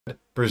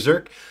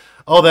Berserk.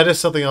 Oh, that is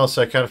something else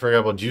I kind of forgot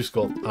about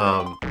Juscal.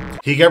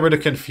 He got rid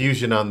of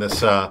confusion on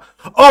this.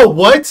 Oh,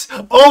 what?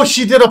 Oh,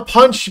 she did a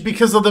punch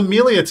because of the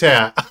melee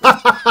attack.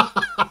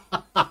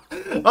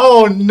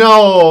 Oh,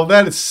 no.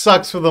 That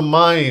sucks for the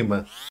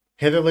Mime.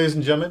 Hey there, ladies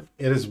and gentlemen.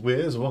 It is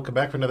Wiz. Welcome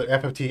back for another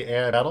FFT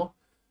AI battle.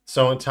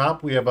 So on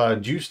top, we have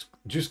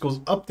Juscal's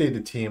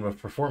updated team of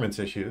performance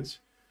issues.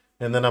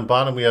 And then on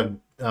bottom, we have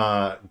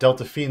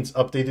DeltaFiend's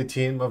updated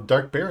team of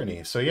Dark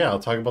Barony. So yeah, I'll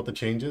talk about the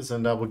changes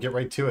and we'll get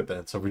right to it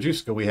then. So for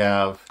Juscal, we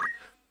have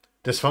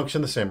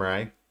Disfunction the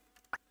Samurai,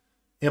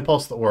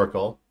 Impulse the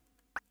Oracle,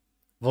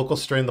 Vocal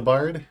Strain the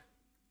Bard,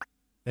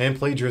 and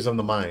Plagiarism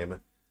the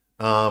Mime.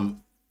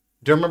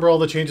 Do you remember all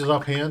the changes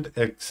offhand?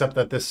 Except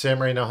that this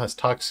Samurai now has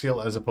Talk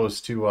Skill as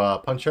opposed to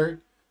Punch Art.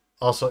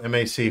 Also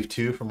MA Save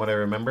 2 from what I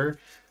remember.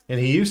 And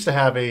he used to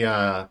have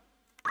a...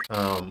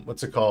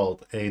 what's it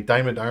called? A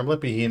diamond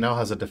armlet, but he now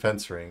has a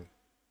defense ring.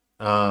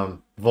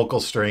 Vocal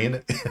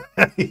strain.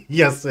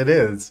 Yes, it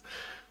is.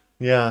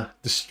 Yeah,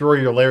 destroy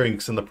your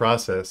larynx in the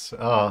process.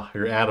 Oh,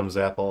 your Adam's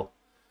apple.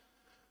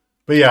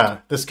 But yeah,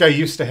 this guy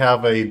used to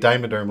have a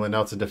diamond armlet.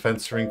 Now it's a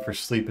defense ring for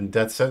sleep and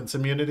death sentence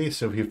immunity.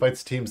 So if he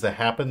fights teams that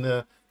happen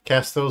to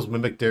cast those,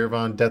 mimic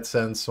Daravon, death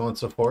sentence, so on and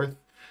so forth,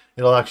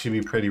 it'll actually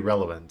be pretty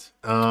relevant.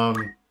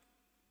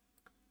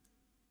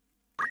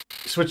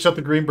 Switched up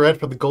the green bread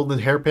for the golden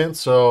hairpin,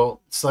 so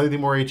slightly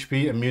more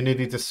HP,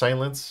 immunity to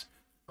silence,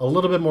 a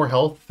little bit more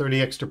health,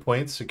 30 extra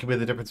points. It could be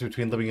the difference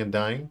between living and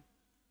dying.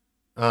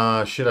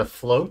 Should have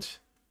float.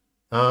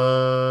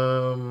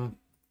 Let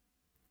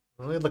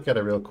me look at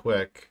it real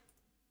quick,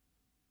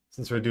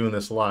 since we're doing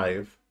this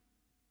live.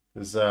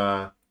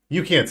 Because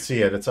you can't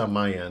see it, it's on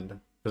my end.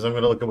 Because I'm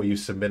going to look at what you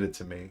submitted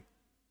to me.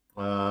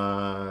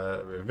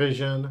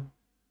 Revision.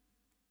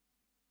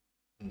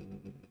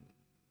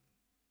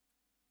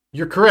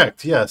 You're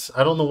correct, yes.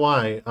 I don't know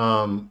why.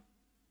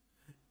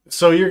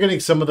 So you're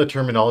getting some of the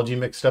terminology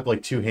mixed up,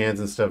 like two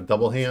hands instead of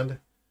double hand.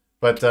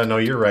 But no,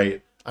 you're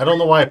right. I don't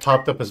know why it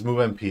popped up as move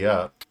MP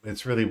up.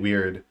 It's really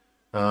weird.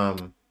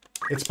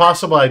 It's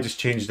possible I just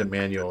changed it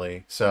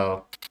manually.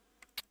 So,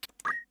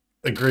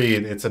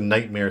 agreed. It's a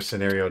nightmare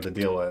scenario to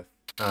deal with.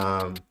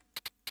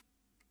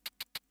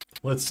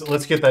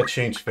 Let's get that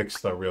change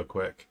fixed though, real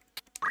quick.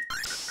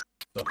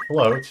 So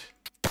float.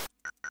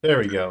 There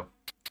we go.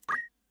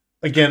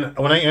 Again,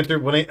 when I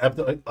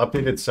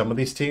updated some of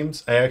these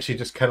teams, I actually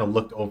just kind of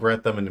looked over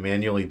at them and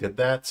manually did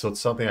that. So it's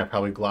something I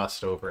probably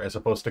glossed over as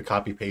opposed to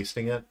copy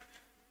pasting it.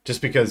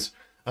 Just because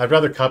I'd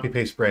rather copy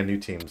paste brand new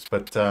teams.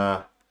 But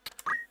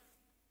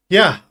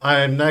yeah,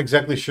 I'm not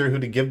exactly sure who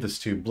to give this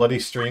to. Bloody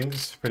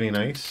Strings, pretty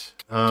nice.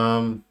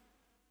 Yeah,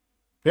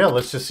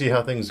 let's just see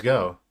how things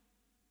go.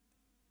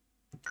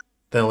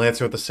 Then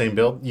Lancer with the same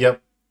build.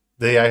 Yep,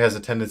 the AI has a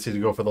tendency to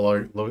go for the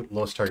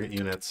lowest target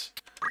units.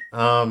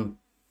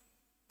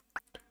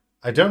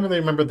 I don't really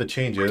remember the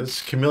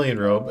changes. Chameleon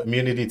Robe,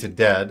 immunity to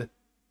dead.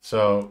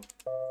 So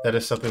that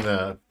is something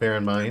to bear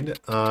in mind.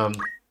 And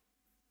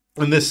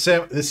this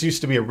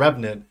used to be a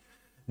Revenant.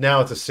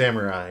 Now it's a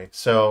Samurai.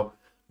 So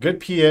good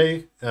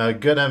PA,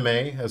 good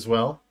MA as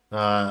well.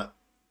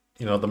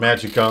 You know, the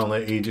Magic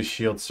Gauntlet, Aegis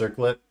Shield,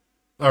 Circlet.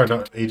 Or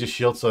no, Aegis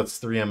Shield, so that's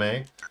 3 MA.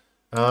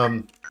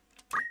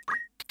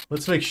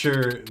 Let's make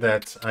sure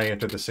that I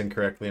entered this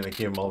incorrectly and I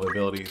gave him all the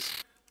abilities.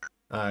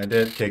 I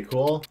did. Okay,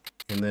 cool.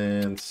 And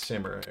then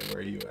Samurai, where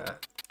are you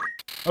at?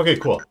 Okay,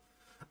 cool.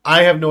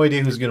 I have no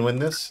idea who's going to win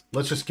this.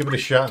 Let's just give it a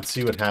shot and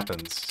see what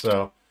happens.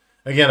 So,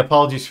 again,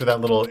 apologies for that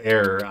little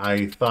error.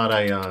 I thought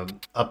I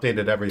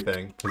updated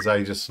everything because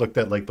I just looked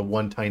at like the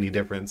one tiny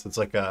difference. It's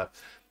like a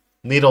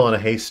needle in a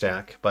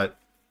haystack. But,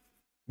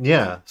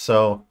 yeah,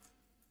 so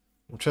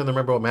I'm trying to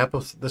remember what map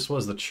this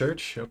was. The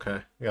church?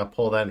 Okay, I got to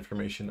pull that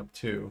information up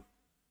too.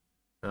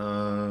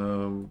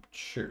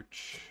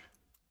 Church.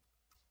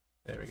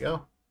 There we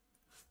go.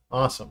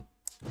 Awesome.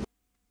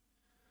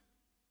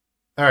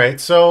 Alright,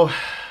 so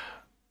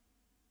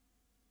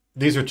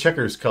these are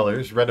checkers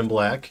colors, red and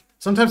black.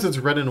 Sometimes it's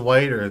red and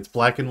white or it's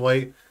black and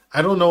white.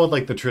 I don't know what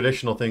like the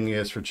traditional thing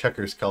is for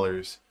checkers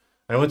colors.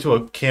 I went to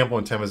a camp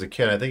one time as a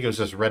kid. I think it was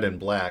just red and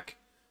black.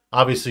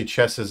 Obviously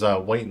chess is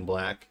white and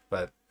black,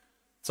 but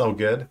it's all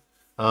good.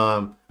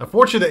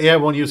 Unfortunately, the AI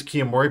won't use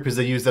Kiyomori because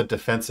they use that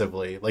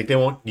defensively. Like, they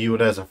won't use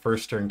it as a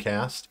first turn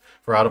cast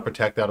for auto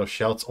protect, auto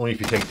shouts, only if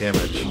you take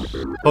damage.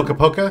 Polka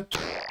Polka.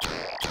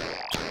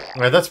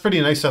 Alright, that's pretty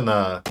nice on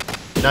the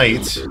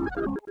Knights.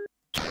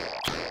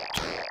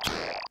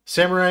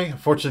 Samurai,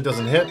 unfortunately,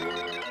 doesn't hit.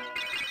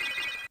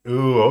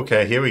 Ooh,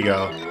 okay, here we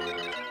go.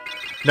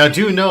 Now,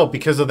 do know,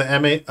 because of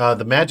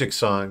the magic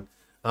song,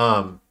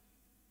 the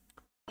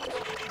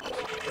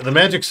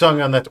magic song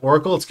on that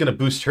Oracle, it's going to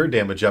boost her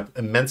damage up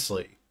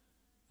immensely.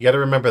 You got to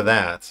remember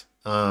that.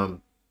 It'll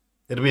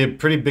be a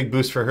pretty big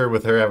boost for her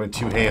with her having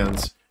two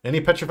hands.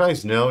 Any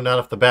petrifies? No, not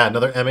off the bat.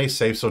 Another MA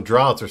save, so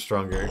drawouts are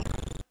stronger.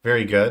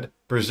 Very good.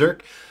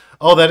 Berserk.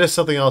 Oh, that is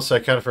something else I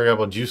kind of forgot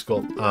about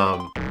Juscal.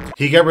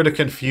 He got rid of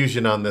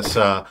confusion on this.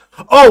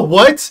 Oh,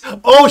 what?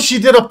 Oh, she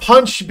did a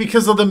punch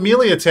because of the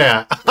melee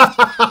attack.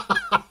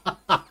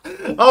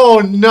 Oh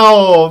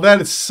no,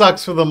 that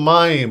sucks for the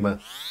Mime.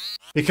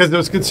 Because it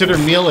was considered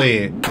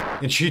melee.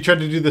 And she tried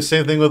to do the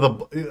same thing with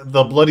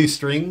the bloody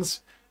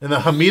strings. And the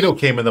Hamedo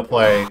came into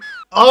play.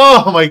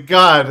 Oh my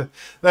god.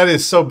 That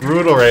is so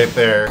brutal right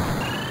there.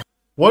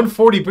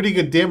 140, pretty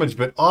good damage,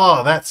 but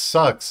oh, that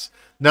sucks.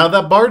 Now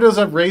that bar does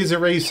have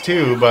raise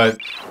too, but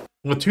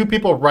with two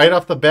people right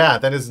off the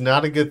bat, that is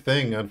not a good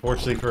thing,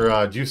 unfortunately, for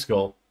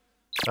Juscal.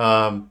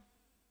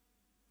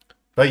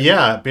 But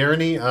yeah,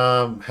 Barony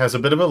has a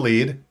bit of a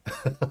lead.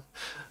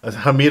 A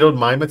Hamedo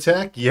Mime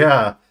attack?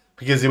 Yeah,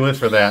 because he went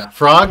for that.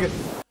 Frog?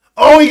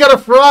 Oh, he got a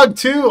frog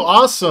too!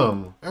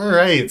 Awesome!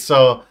 Alright,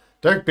 so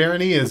Dark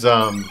Barony is,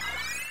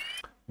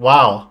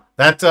 wow.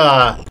 That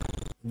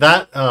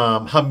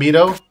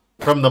Hamedo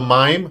from the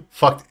Mime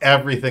fucked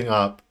everything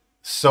up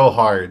so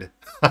hard.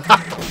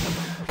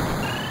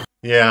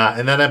 Yeah,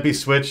 and then MP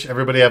switch,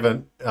 everybody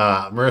having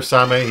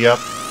Murasame, yep.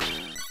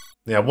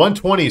 Yeah,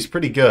 120 is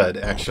pretty good,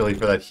 actually,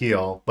 for that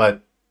heal,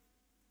 but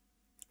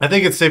I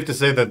think it's safe to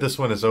say that this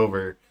one is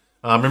over.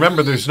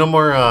 Remember, there's no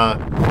more,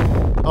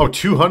 oh,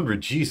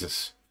 200,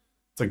 Jesus.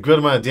 It's a good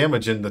amount of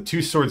damage, and the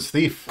Two Swords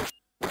Thief.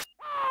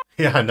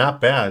 Yeah, not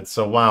bad,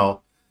 so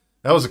wow.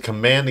 That was a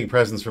commanding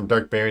presence from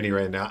Dark Barony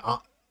right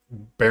now.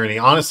 Barony,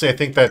 honestly, I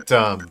think that,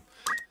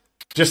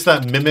 just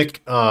that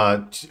Mimic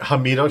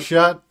Hamedo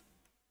shot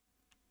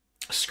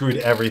screwed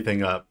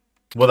everything up,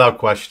 without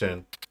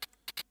question.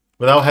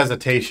 Without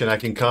hesitation, I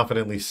can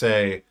confidently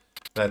say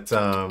that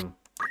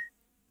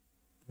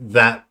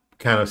that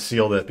kind of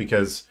sealed it,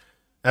 because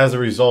as a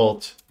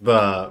result,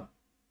 the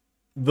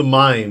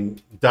Mime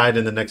died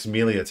in the next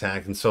melee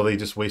attack, and so they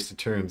just wasted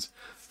turns.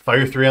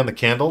 Fire 3 on the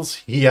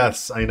candles?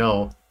 Yes, I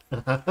know.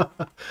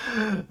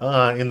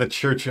 In the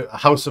church,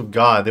 House of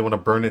God, they want to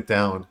burn it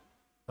down.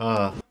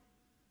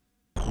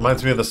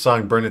 Reminds me of the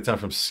song Burn It Down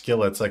from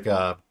Skillet. It's like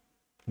a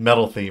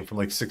metal theme from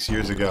like 6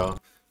 years ago.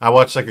 I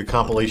watched like a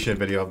compilation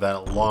video of that a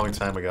long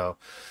time ago.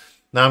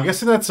 Now I'm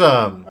guessing that's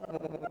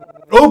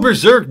oh,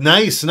 Berserk,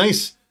 nice.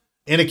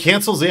 And it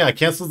cancels, yeah, it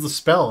cancels the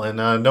spell, and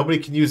nobody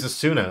can use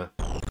Esuna,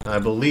 I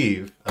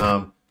believe.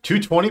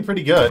 220,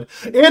 pretty good.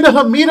 And a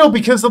Hamedo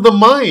because of the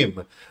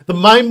Mime. The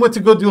Mime went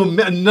to go do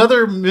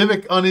another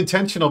Mimic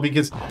unintentional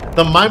because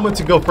the Mime went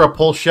to go for a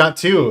pulse shot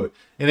too.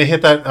 And it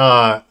hit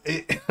that,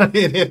 it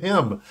hit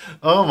him.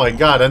 Oh my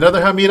god, another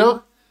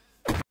Hamedo?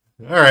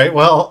 Alright,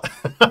 well,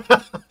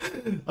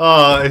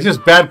 it's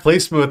just bad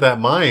placement with that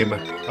Mime.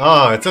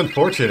 Oh, it's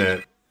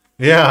unfortunate.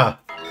 Yeah.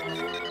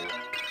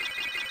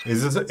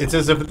 It's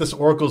as if this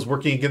Oracle's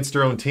working against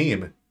her own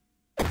team.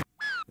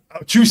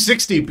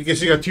 260 because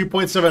she got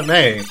 2.7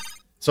 May.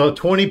 So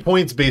 20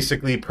 points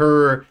basically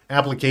per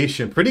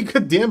application. Pretty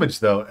good damage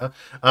though.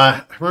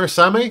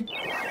 Murasame?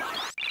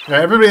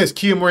 Everybody has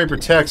Kiyomori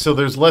Protect, so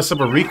there's less of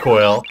a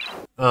recoil.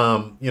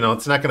 You know,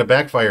 it's not going to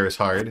backfire as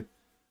hard.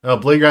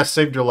 Bladegrass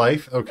saved your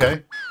life.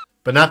 Okay.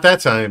 But not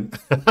that time.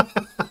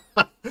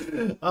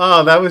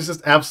 Oh, that was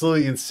just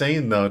absolutely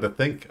insane though to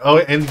think. Oh,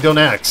 and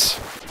Donax.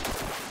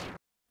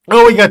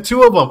 Oh, we got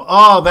two of them.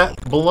 Oh,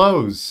 that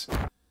blows.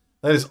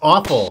 That is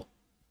awful.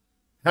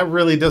 That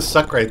really does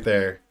suck right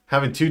there.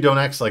 Having two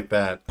Donax like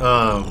that.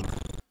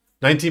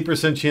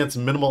 19% chance,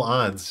 minimal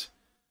odds.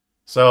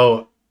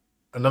 So,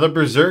 another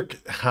Berserk.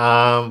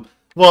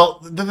 Well,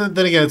 then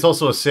again, it's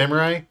also a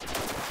Samurai.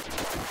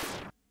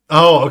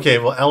 Oh, okay.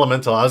 Well,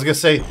 Elemental. I was gonna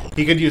say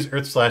he could use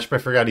Earth Slash, but I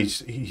forgot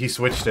he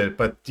switched it.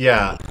 But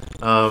yeah.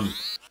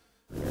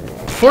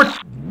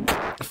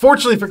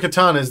 Fortunately for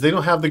katanas, they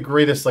don't have the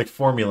greatest like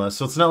formula,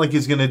 so it's not like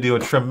he's gonna do a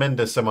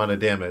tremendous amount of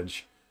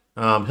damage.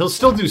 He'll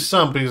still do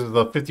some because of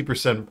the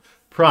 50%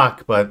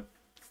 proc, but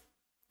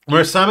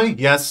Murasame,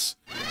 yes,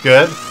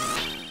 good.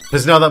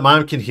 Because now that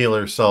Mime can heal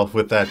herself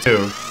with that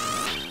too.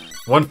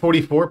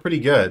 144, pretty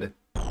good.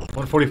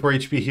 144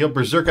 HP heal.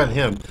 Berserk on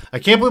him. I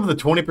can't believe the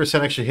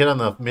 20% actually hit on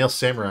the male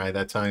samurai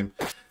that time.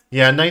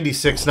 Yeah,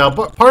 96. Now,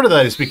 part of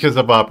that is because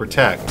of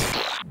Protect.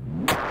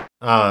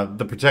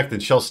 The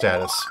protected shell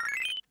status.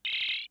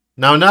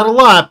 Now, not a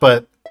lot,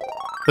 but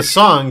the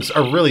songs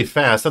are really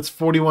fast. That's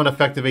 41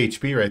 effective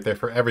HP right there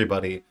for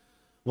everybody.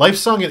 Life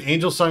Song and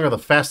Angel Song are the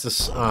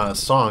fastest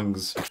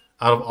songs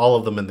out of all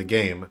of them in the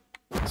game.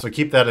 So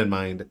keep that in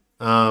mind.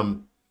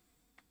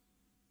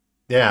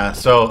 Yeah,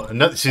 so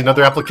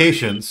another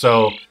application.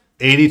 So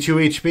 82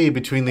 HP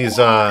between these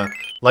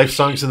Life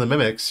Songs and the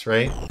Mimics,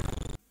 right?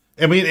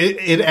 I mean,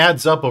 it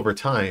adds up over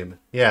time.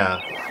 Yeah.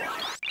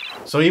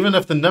 So even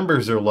if the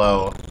numbers are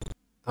low,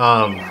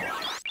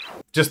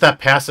 just that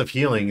passive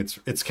healing,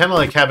 it's kind of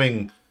like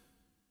having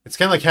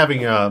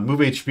move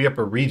HP up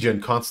a regen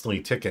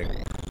constantly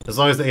ticking, as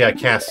long as the AI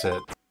casts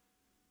it.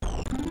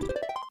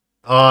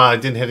 Oh, I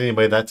didn't hit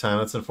anybody that time.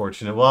 That's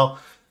unfortunate. Well,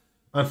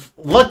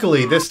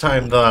 luckily this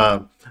time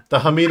the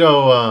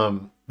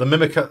Hamedo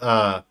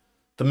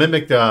the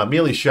mimic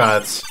melee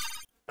shots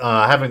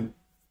haven't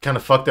kind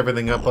of fucked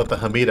everything up with the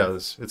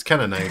Hamedos. It's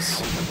kind of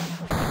nice.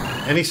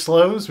 Any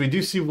slows? We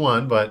do see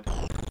one, but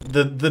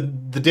the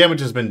damage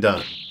has been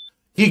done.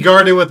 He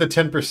guarded with a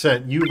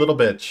 10%. You little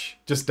bitch.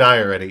 Just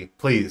die already,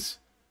 please.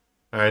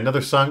 Alright,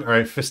 another song.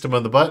 Alright, fist him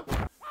on the butt.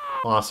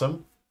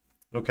 Awesome.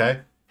 Okay.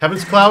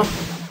 Heaven's Cloud.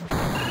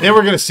 And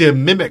we're going to see a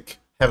Mimic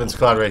Heaven's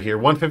Cloud right here.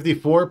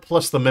 154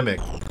 plus the Mimic.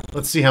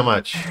 Let's see how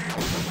much.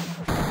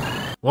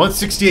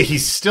 168.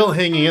 He's still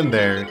hanging in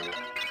there.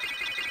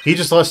 He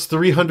just lost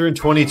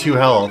 322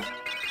 health.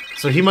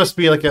 So he must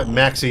be like at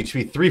max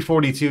HP.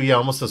 342. Yeah,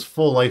 almost his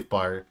full life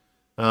bar.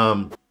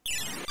 Item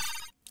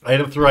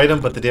through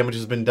item, but the damage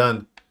has been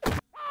done.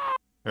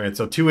 Alright,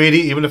 so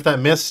 280. Even if that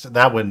missed,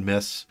 that wouldn't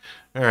miss.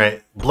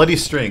 Alright. Bloody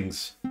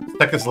Strings.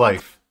 Second's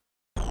life.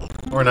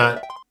 Or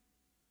not.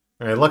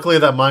 Alright, luckily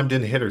that Mime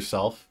didn't hit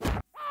herself.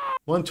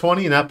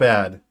 120, not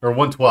bad. Or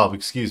 112,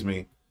 excuse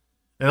me.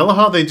 And I love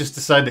how they just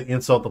decide to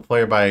insult the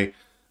player by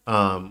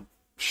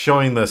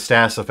showing the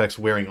status effects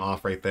wearing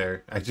off right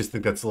there. I just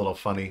think that's a little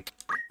funny.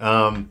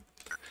 Yeah,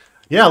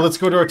 let's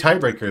go to our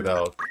tiebreaker,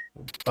 though.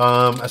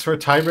 As for a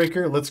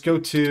tiebreaker, let's go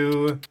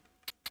to...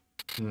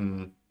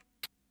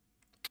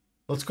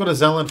 Let's go to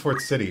Zealand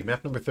Fort City,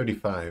 map number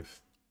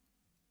 35.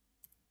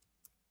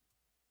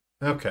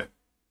 Okay.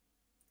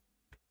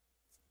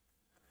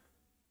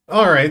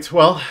 Alright,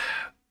 well...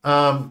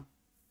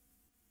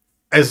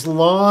 as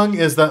long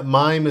as that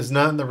Mime is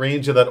not in the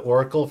range of that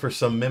Oracle for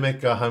some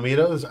Mimic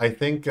Hamedos, I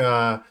think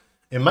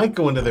it might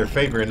go into their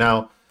favor.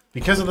 Now,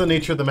 because of the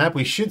nature of the map,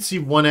 we should see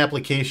one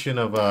application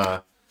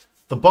of...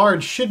 the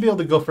Bard should be able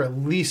to go for at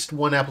least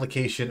one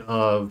application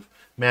of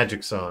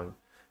Magic Song.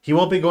 He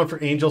won't be going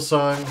for Angel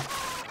Song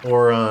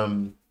or...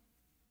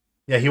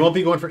 yeah, he won't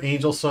be going for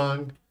Angel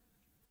Song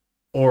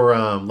or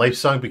Life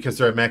Song because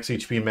they're at max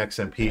HP and max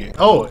MP.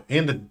 Oh,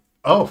 and the...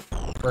 Oh,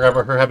 forgot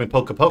about her having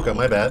Polka Polka,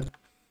 my bad.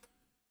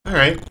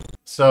 Alright,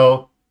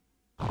 so...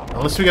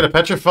 Unless we get a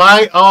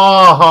Petrify...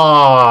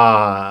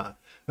 Oh!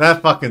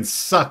 That fucking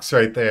sucks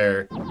right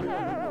there.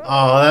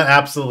 Oh, that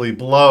absolutely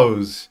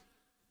blows.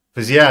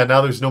 Because, yeah,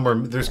 now there's no more...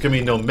 There's going to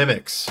be no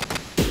Mimics.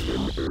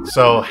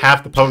 So,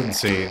 half the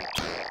potency.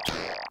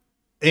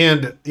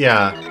 And,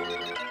 yeah...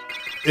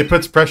 It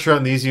puts pressure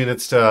on these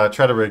units to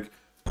try to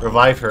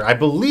revive her. I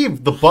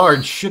believe the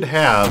Bard should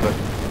have...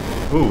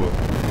 Ooh.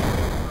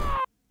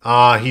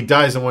 He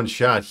dies in one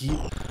shot.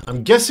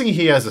 I'm guessing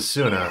he has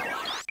Esuna.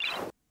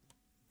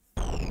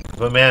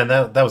 But man,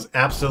 that was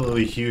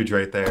absolutely huge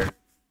right there.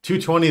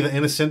 220, the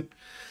Innocent.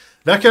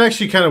 That could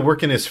actually kind of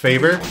work in his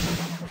favor.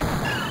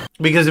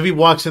 Because if he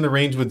walks in the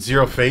range with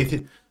 0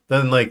 faith,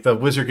 then like the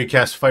wizard could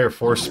cast Fire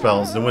Force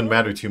spells. It wouldn't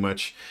matter too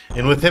much.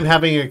 And with him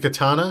having a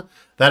katana,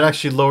 that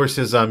actually lowers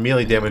his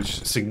melee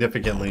damage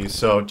significantly.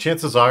 So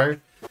chances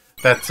are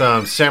that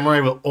Samurai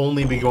will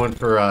only be going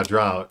for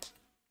Drought.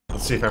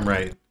 Let's see if I'm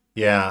right.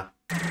 Yeah.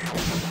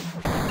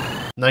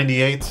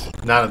 98,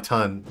 not a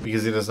ton,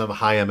 because he doesn't have a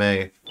high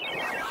MA.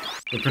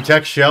 The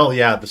Protect Shell,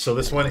 yeah, so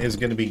this one is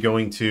going to be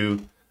going to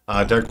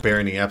Dark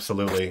Barony,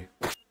 absolutely.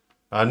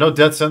 No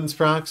Death Sentence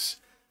procs.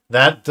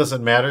 That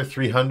doesn't matter.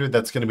 300,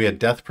 that's going to be a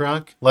Death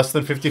proc. Less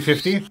than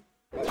 50-50?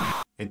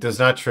 It does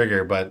not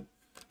trigger, but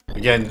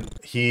again,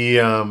 he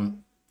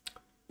can't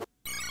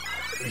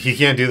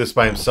do this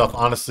by himself.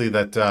 Honestly,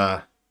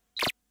 that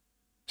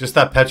just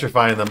that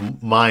Petrify and the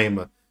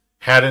Mime,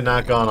 had it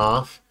not gone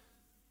off,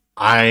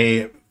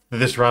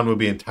 this round would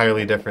be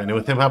entirely different. And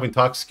with him having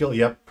Talk skill,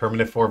 yep,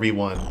 permanent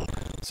 4v1.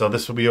 So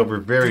this will be over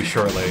very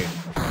shortly.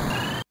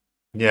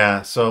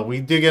 Yeah, so we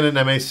do get an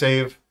MA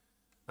save.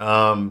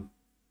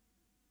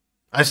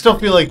 I still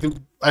feel like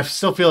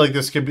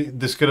this could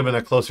have been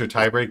a closer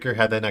tiebreaker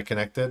had they not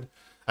connected.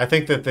 I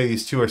think that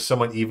these two are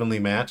somewhat evenly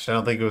matched. I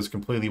don't think it was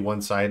completely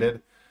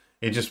one-sided.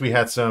 It just we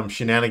had some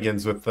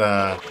shenanigans with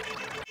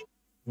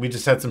we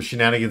just had some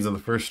shenanigans in the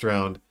first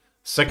round.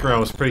 Second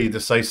round was pretty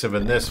decisive,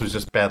 and this was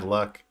just bad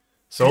luck.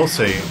 So we'll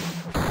see.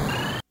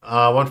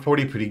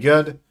 140, pretty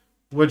good.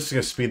 We're just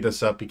gonna speed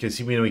this up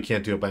because we know he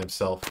can't do it by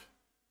himself.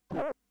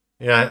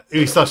 Yeah,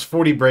 he lost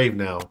 40 brave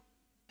now.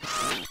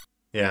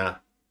 Yeah.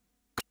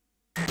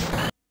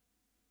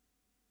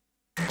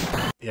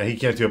 Yeah, he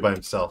can't do it by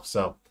himself,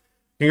 so...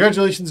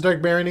 Congratulations,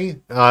 Dark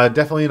Barony.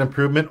 Definitely an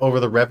improvement over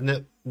the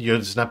Revenant. You know,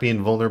 just not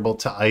being vulnerable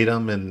to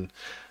item and,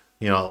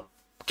 you know,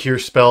 cure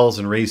spells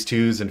and raise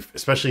twos, and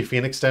especially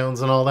Phoenix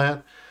Downs and all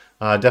that.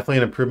 Definitely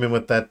an improvement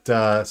with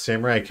that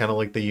Samurai. I kind of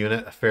like the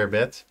unit a fair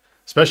bit.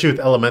 Especially with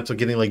Elemental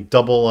getting like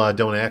double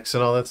Don't X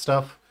and all that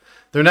stuff.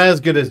 They're not as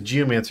good as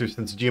Geomancers,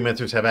 since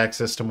Geomancers have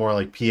access to more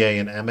like PA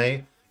and MA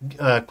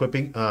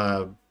equipping,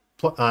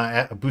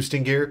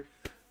 boosting gear.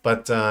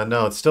 But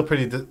no, it's still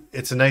pretty...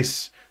 It's a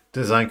nice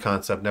design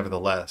concept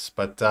nevertheless.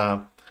 But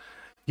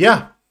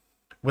yeah,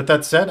 with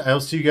that said, I'll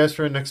see you guys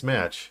for our next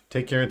match.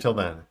 Take care until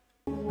then.